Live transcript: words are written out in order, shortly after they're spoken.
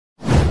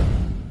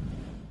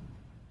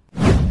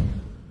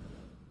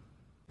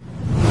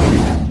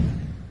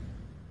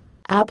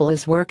Apple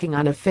is working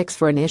on a fix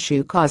for an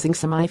issue causing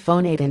some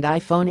iPhone 8 and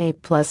iPhone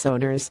 8 Plus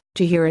owners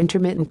to hear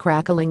intermittent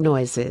crackling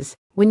noises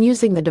when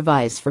using the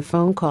device for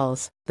phone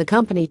calls, the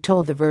company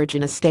told The Verge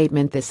in a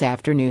statement this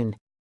afternoon.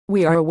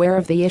 "We are aware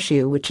of the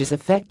issue, which is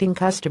affecting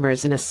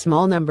customers in a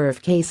small number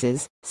of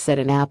cases," said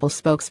an Apple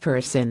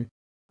spokesperson.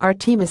 "Our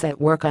team is at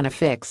work on a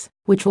fix,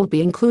 which will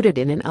be included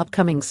in an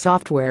upcoming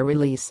software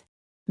release."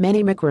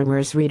 Many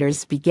MacRumors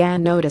readers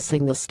began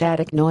noticing the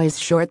static noise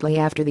shortly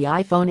after the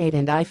iPhone 8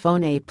 and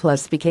iPhone 8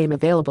 Plus became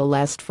available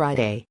last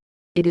Friday.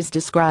 It is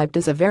described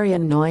as a very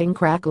annoying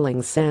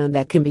crackling sound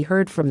that can be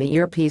heard from the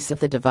earpiece of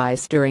the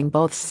device during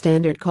both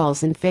standard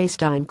calls and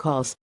FaceTime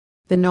calls.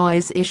 The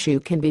noise issue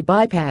can be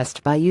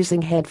bypassed by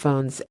using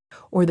headphones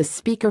or the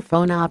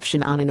speakerphone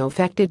option on an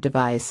affected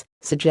device,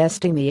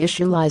 suggesting the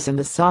issue lies in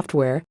the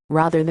software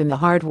rather than the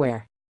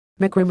hardware.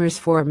 MacRumors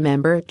forum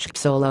member Chip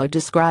Solo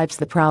describes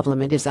the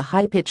problem. It is a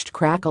high-pitched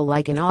crackle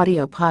like an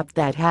audio pop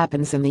that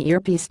happens in the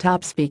earpiece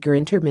top speaker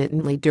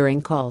intermittently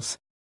during calls.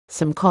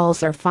 Some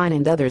calls are fine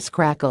and others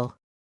crackle.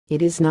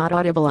 It is not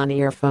audible on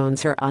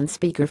earphones or on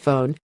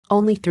speakerphone,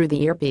 only through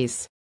the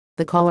earpiece.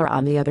 The caller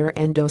on the other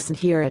end doesn't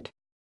hear it.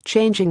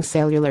 Changing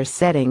cellular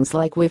settings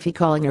like Wi-Fi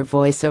calling or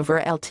voice over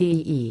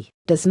LTE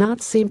does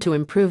not seem to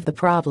improve the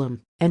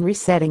problem, and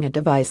resetting a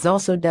device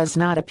also does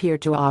not appear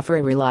to offer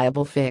a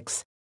reliable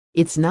fix.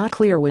 It's not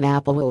clear when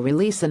Apple will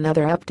release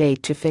another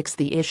update to fix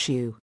the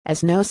issue,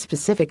 as no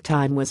specific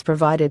time was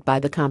provided by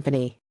the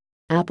company.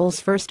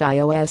 Apple's first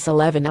iOS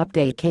 11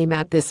 update came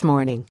out this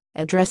morning,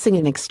 addressing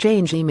an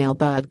Exchange email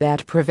bug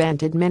that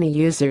prevented many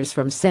users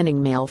from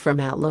sending mail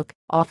from Outlook,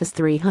 Office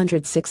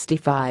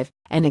 365,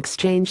 and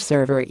Exchange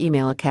Server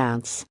email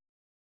accounts.